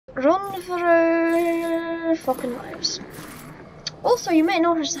run through fucking lives. Also, you may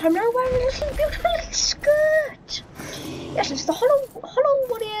notice that I'm now wearing a little beautiful little skirt. Yes, it's the hollow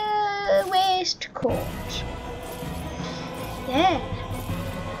warrior waistcoat. Yeah,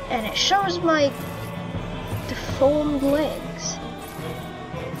 and it shows my deformed legs.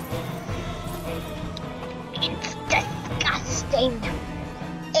 It's disgusting.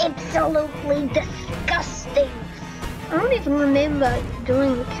 Absolutely disgusting. I don't even remember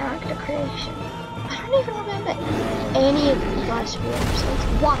doing the character creation. I don't even remember any of the last few episodes.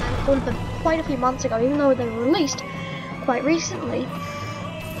 One, I recorded them quite a few months ago, even though they were released quite recently.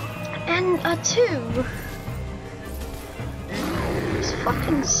 And two, I was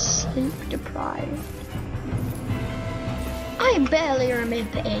fucking sleep deprived. I barely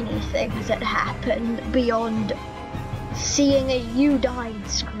remember anything that happened beyond seeing a "you died"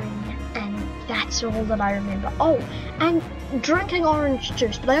 screen, and that's all that I remember. Oh, and drinking orange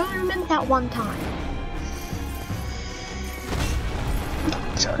juice, but I only remember that one time.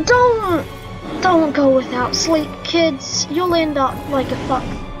 Don't go without sleep, kids. You'll end up like a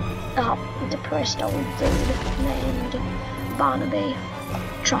fucked up, depressed old dude named Barnaby.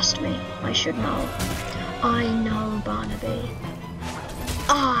 Trust me, I should know. I know Barnaby.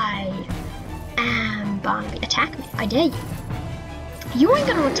 I am Barnaby. Attack me, I dare you. You ain't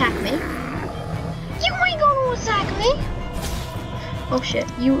gonna attack me. You ain't gonna attack me. Oh shit,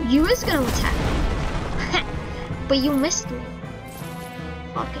 you is gonna attack me. But you missed me.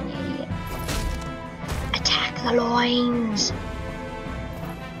 Fucking idiot. Attack the loins.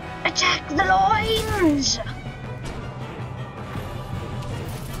 Attack the loins.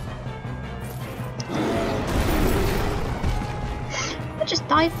 I just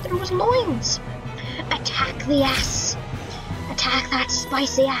dived through his loins. Attack the ass. Attack that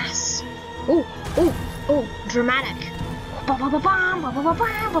spicy ass. Ooh, ooh, ooh, dramatic. Ba ba ba bam, ba ba ba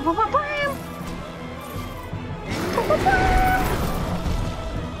bam, ba ba ba bam. Ba ba bam.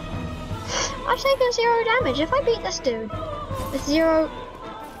 I've taken 0 damage. If I beat this dude with 0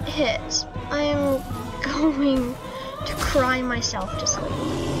 hits, I am going to cry myself to sleep.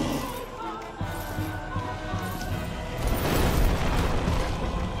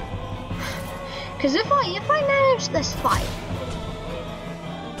 Because if I manage this fight,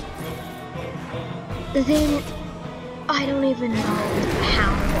 then I don't even know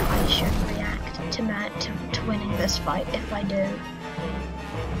how I should react to winning this fight if I do.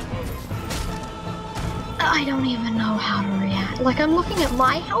 I don't even know how to react. Like, I'm looking at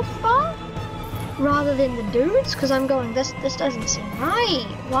my health bar rather than the dude's, because I'm going, this doesn't seem right.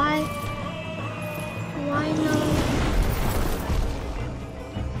 Why no?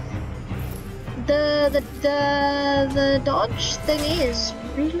 The dodge thing is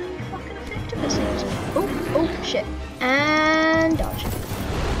really fucking effective, isn't it? Oh shit. And dodge.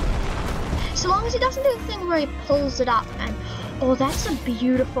 So long as he doesn't do the thing where he pulls it up and oh, that's a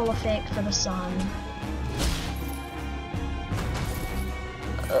beautiful effect for the sun.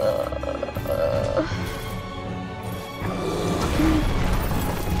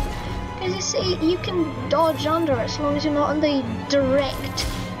 Because you see, you can dodge under it as long as you're not on the direct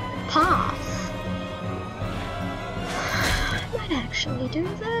path. I might actually do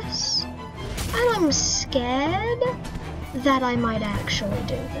this. And I'm scared that I might actually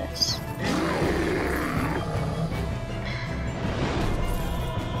do this.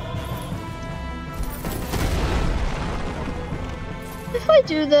 If I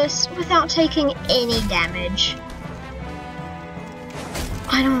do this without taking any damage,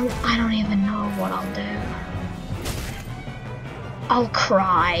 I don't even know what I'll do. I'll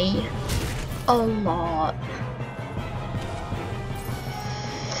cry a lot.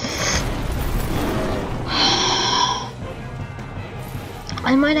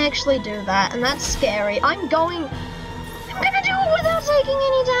 I might actually do that, and that's scary. I'm gonna do it without taking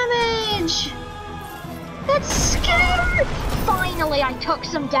any damage. That's scary. Finally, I took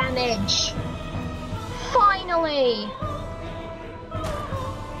some damage. Finally.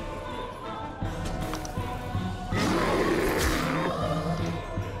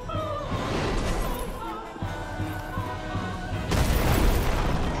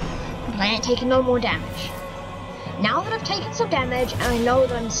 But I ain't taking no more damage. Now that I've taken some damage, and I know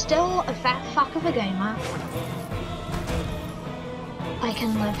that I'm still a fat fuck of a gamer, I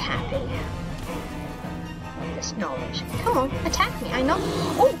can live happy. With this knowledge. Come on, attack me. I know.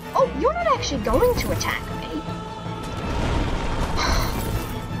 Oh, you're not actually going to attack me.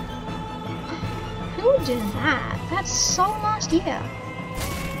 Who would do that? That's so last year.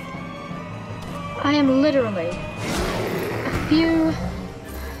 I am literally a few...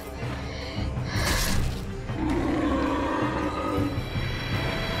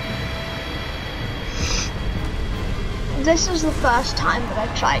 This is the first time that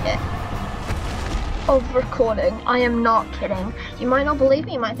I've tried it. Of recording. I am not kidding. You might not believe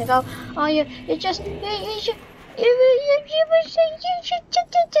me. You might think, oh, you should do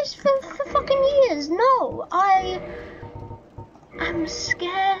this for fucking years. No, I'm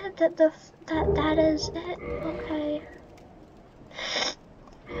scared that that is it. Okay.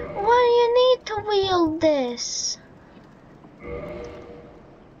 Why do you need to wield this?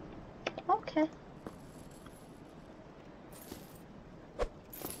 Okay.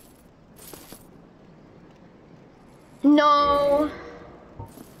 No.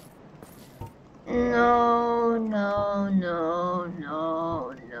 No.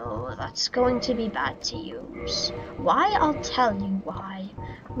 That's going to be bad to use. Why? I'll tell you why.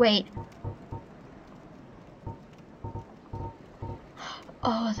 Wait.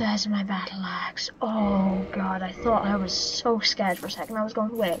 Oh, there's my battle axe. Oh god, I thought I was so scared for a second. I was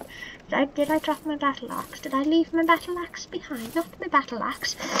going, wait, did I drop my battle axe? Did I leave my battle axe behind? Not my battle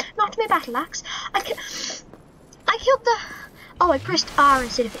axe. Not my battle axe. I killed the... Oh, I pressed R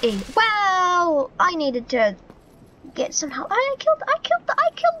instead of E. Well, I needed to get some help. I killed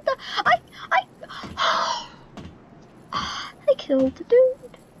the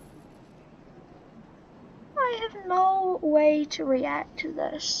dude. I have no way to react to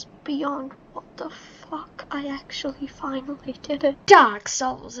this beyond what the fuck, I actually finally did it. Dark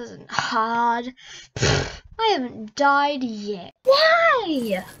Souls isn't hard. I haven't died yet.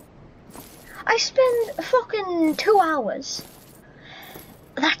 Why? I spend fucking 2 hours.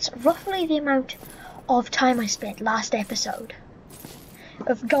 That's roughly the amount of time I spent last episode.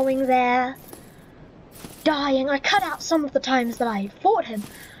 Of going there, dying. I cut out some of the times that I fought him.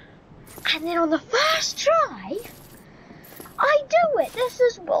 And then on the first try, I do it. This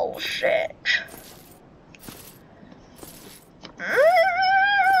is bullshit.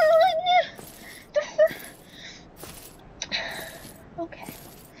 Okay.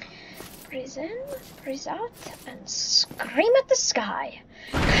 Breathe in, breathe out, and scream at the sky.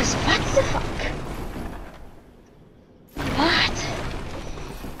 'Cause what the fuck? What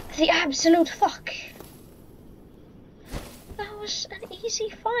the absolute fuck? That was an easy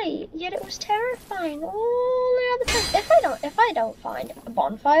fight, yet it was terrifying all the other time. If I don't find a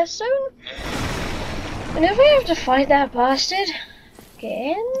bonfire soon, and if I have to fight that bastard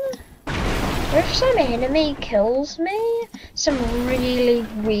again, or if some enemy kills me, some really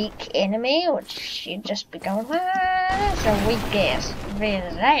weak enemy, which you'd just be going, that's a weak ass. I'm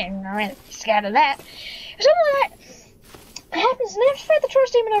really scared of that. If something like that happens, and I have to fight the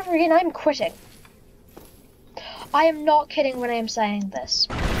Taurus demon over again, I'm quitting. I am not kidding when I am saying this.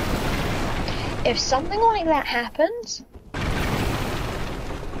 If something like that happens,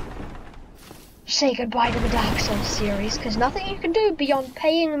 say goodbye to the Dark Souls series, because nothing you can do beyond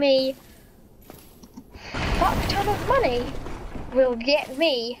paying me a fuck ton of money will get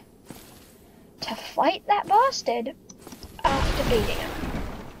me to fight that bastard after beating him.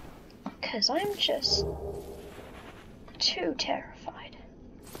 Because I'm just too terrified.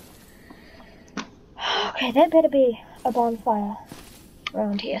 Okay, there better be a bonfire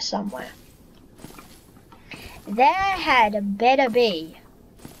around here somewhere. There had better be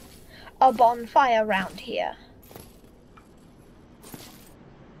a bonfire around here.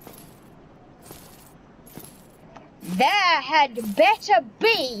 There had better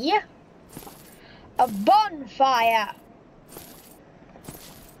be a bonfire.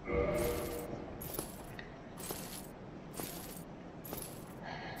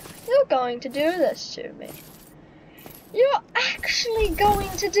 You're going to do this to me. You're actually going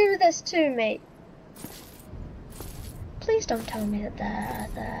to do this to me. Please don't tell me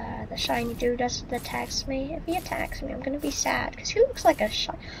that the shiny dude attacks me. If he attacks me, I'm gonna be sad because he looks like a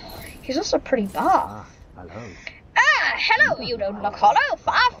shiny. He's also pretty buff. Hello. Ah, hello, you don't look hollow,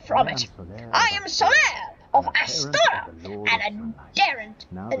 far from it. I am Soler of Astora, and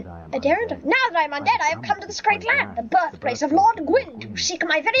Now that I am undead, I have come to this great land, the birthplace of Lord Gwyn, to seek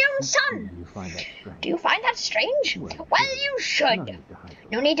my very own son. Do you find that strange? Well, you should.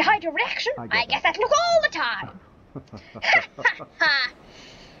 No need to hide your reaction. I get that look all the time. Ha ha ha.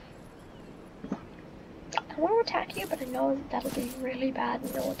 I want to attack you, but I know that'll be really bad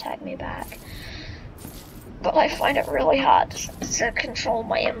and you'll attack me back. But I find it really hard to control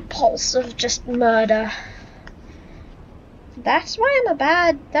my impulse of just murder. That's why I'm a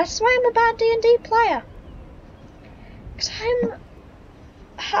bad D&D player. Because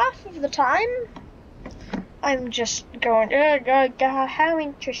half of the time, I'm just going, oh god, how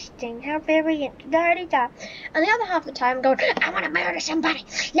interesting, how very interesting, da-da-da. And the other half of the time, I'm going, I want to murder somebody,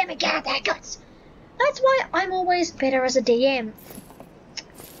 let me get out their guts. That's why I'm always better as a DM.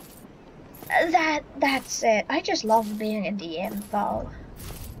 That's it. I just love being a DM though.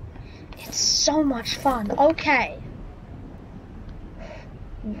 It's so much fun. Okay.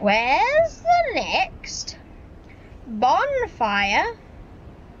 Where's the next bonfire?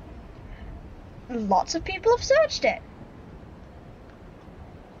 Lots of people have searched it.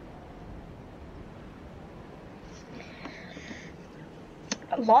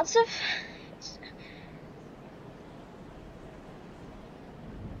 Lots of...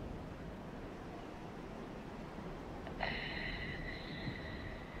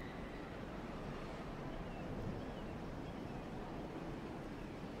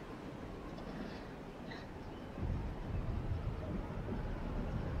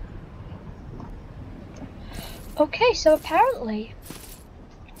 Okay, so apparently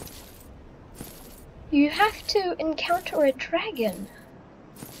you have to encounter a dragon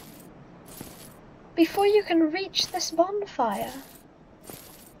before you can reach this bonfire.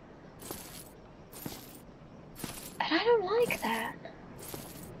 And I don't like that.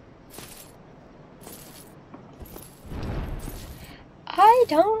 I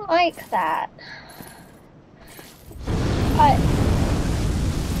don't like that.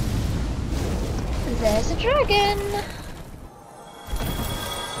 There's a dragon.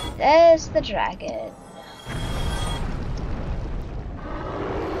 There's the dragon.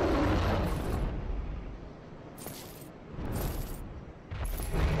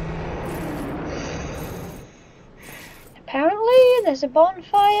 Apparently, there's a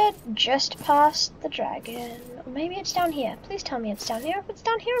bonfire just past the dragon. Or maybe it's down here. Please tell me it's down here. If it's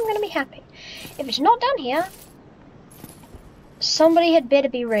down here, I'm gonna be happy. If it's not down here, somebody had better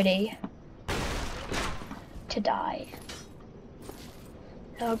be ready to die.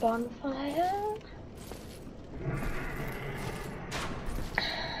 No bonfire.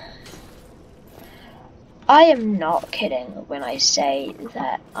 I am not kidding when I say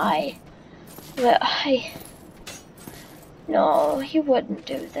that no, you wouldn't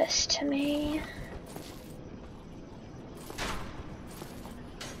do this to me.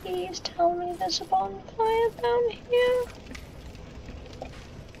 Please tell me there's a bonfire down here.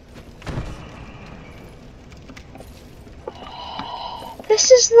 This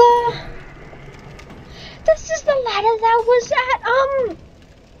is the ladder that was at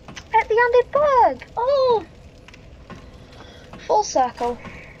the Undead Berg. Oh, full circle.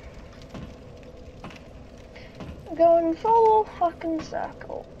 Going full fucking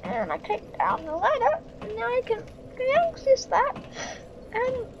circle, and I take down the ladder, and now I can access that.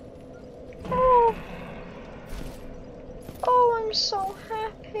 And oh, I'm so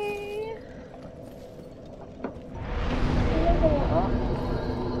happy. Level up.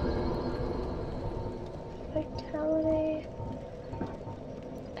 Vitality.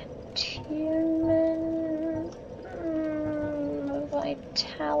 Attunement.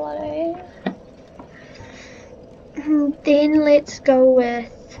 Vitality. Then let's go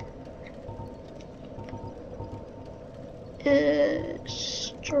with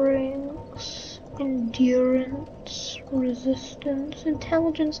strength, endurance, resistance,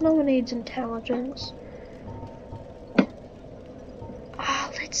 intelligence. No one needs intelligence.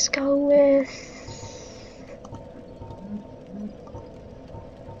 Let's go with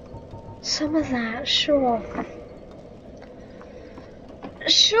some of that, sure.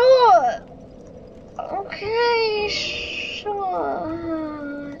 Sure! Okay,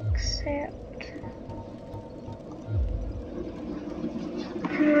 sure. Accept.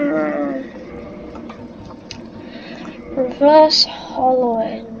 Reverse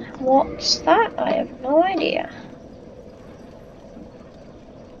hollowing. What's that? I have no idea.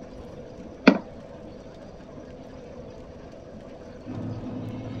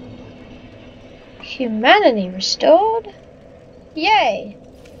 Humanity restored? Yay!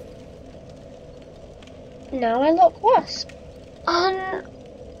 Now I look worse.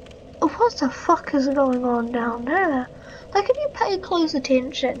 What the fuck is going on down there? Like, if you pay close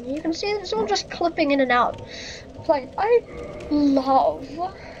attention, you can see it's all just clipping in and out. Like, I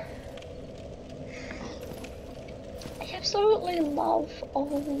absolutely love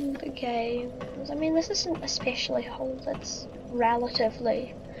old games. I mean, this isn't especially old, it's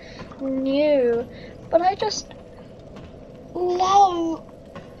relatively new, but I just love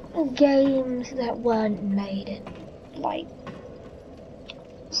games that weren't made in like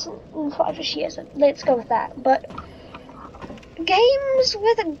 5-ish years. Let's go with that. But games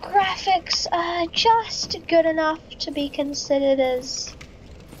with graphics are just good enough to be considered as,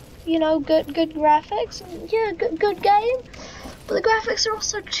 you know, good graphics. Yeah, good game. But the graphics are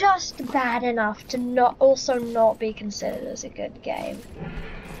also just bad enough to not be considered as a good game.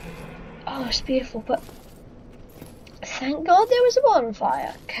 Oh, it's beautiful, but thank God there was a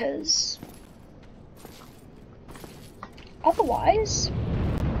bonfire, because Otherwise,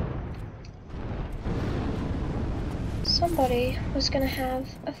 somebody was gonna have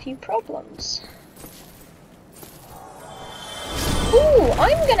a few problems. Ooh,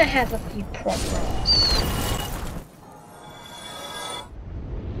 I'm gonna have a few problems.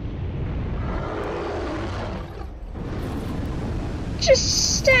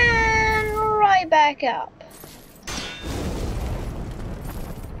 Just stand right back up.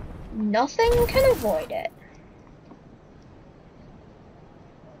 Nothing can avoid it.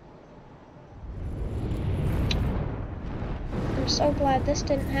 I'm so glad this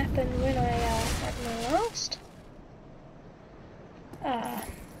didn't happen when I had my last.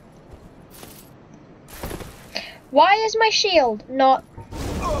 Why is my shield not...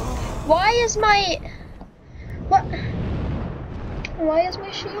 Why is my... What? Why is my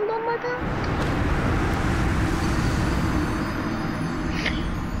shield on my back?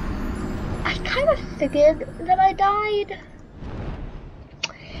 I kind of figured that I died.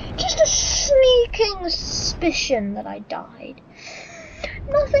 Just a sneaking suspicion that I died.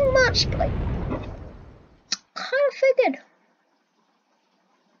 Nothing much, but I kind of figured.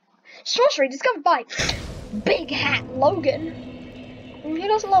 Sorcery discovered by Big Hat Logan. Who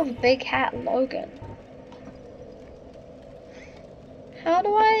doesn't love Big Hat Logan? How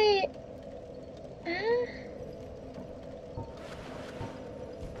do I...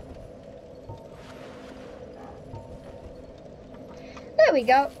 There we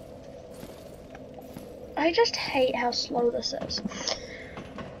go. I just hate how slow this is.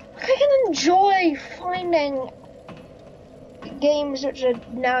 I can enjoy finding games which are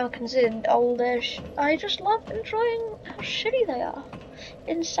now considered oldish. I just love enjoying how shitty they are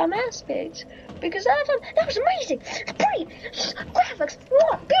in some aspects. Because that was amazing. It's pretty. Graphics.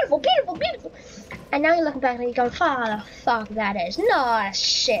 Oh, beautiful, beautiful, beautiful. And now you're looking back and you're going, "Oh, the fuck that is. No, that's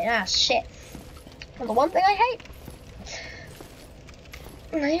shit. That's shit." And the one thing I hate,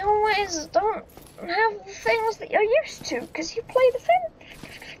 they always don't have the things that you're used to, because you play the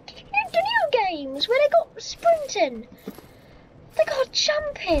new games where they got sprinting, they got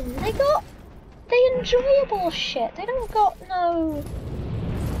jumping, they got the enjoyable shit. They don't got no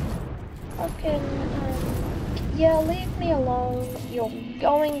fucking yeah, leave me alone, you're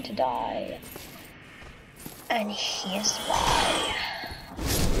going to die, and here's why.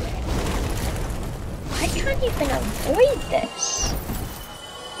 I can't even avoid this.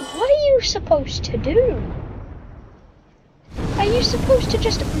 What are you supposed to do? Are you supposed to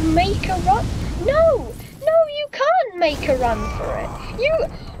just make a run? No, you can't make a run for it.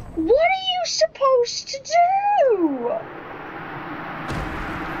 What are you supposed to do?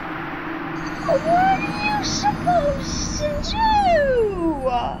 What are you supposed to do?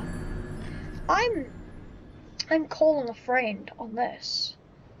 I'm calling a friend on this.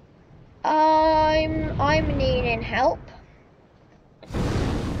 I'm needing help.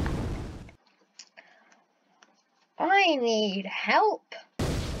 I need help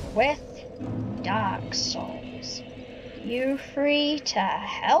with Dark Souls. You free to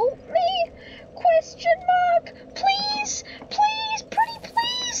help me? Question mark? Please, please, pretty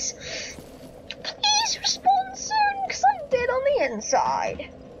please. Please respond soon, because I'm dead on the inside.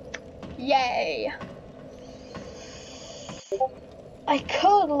 Yay. I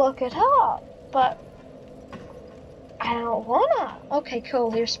could look it up, but I don't wanna. Okay,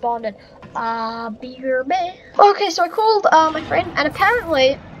 cool, he responded. Okay, so I called my friend, and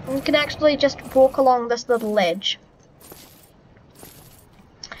apparently you can actually just walk along this little ledge.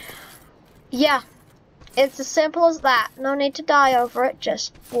 Yeah, it's as simple as that. No need to die over it,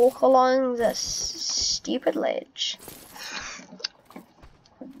 just walk along this stupid ledge.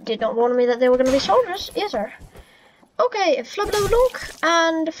 Did not warn me that there were going to be soldiers, either. Okay, flubba-da-lunk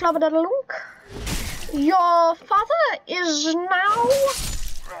and flubba-da-lunk. Your father is now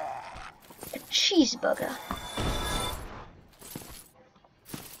a cheeseburger.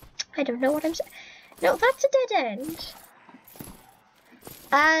 I don't know what I'm saying. No, that's a dead end.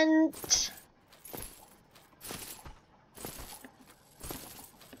 And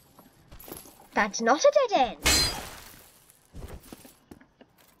that's not a dead end.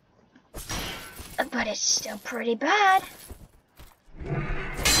 But it's still pretty bad.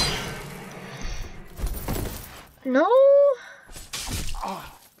 No?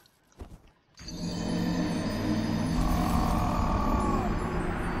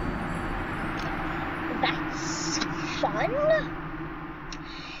 That's fun.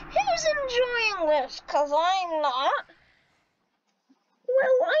 Who's enjoying this? 'Cause I'm not.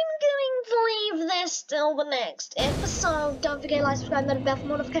 Well, I'm going to leave this till the next episode. Don't forget to like, subscribe, and the bell for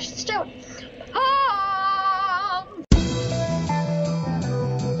more notifications too. Ah!